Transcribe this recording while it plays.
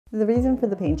The reason for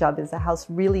the paint job is the house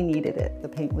really needed it. The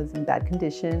paint was in bad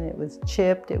condition, it was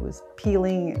chipped, it was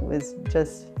peeling, it was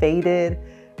just faded.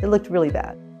 It looked really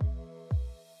bad.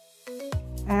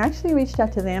 I actually reached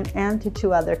out to them and to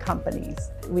 2 other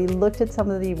companies. We looked at some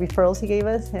of the referrals he gave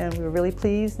us and we were really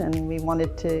pleased, and we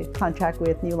wanted to contract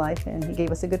with New Life, and he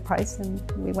gave us a good price and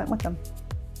we went with them.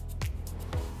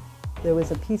 There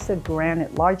was a piece of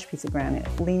granite, large piece of granite,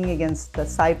 leaning against the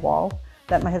sidewall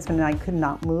that my husband and I could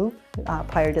not move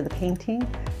prior to the painting.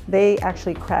 They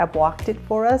actually crab walked it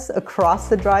for us across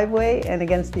the driveway and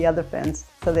against the other fence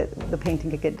so that the painting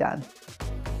could get done.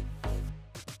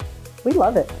 We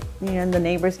love it. And the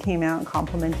neighbors came out and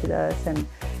complimented us, and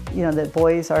the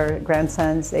boys, our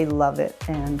grandsons, they love it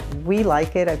and we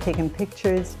like it. I've taken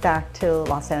pictures back to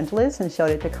Los Angeles and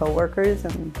showed it to coworkers,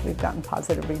 and we've gotten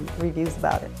positive reviews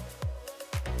about it.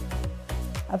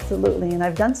 Absolutely, and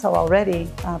I've done so already.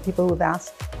 People who've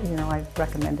asked, I've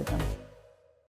recommended them.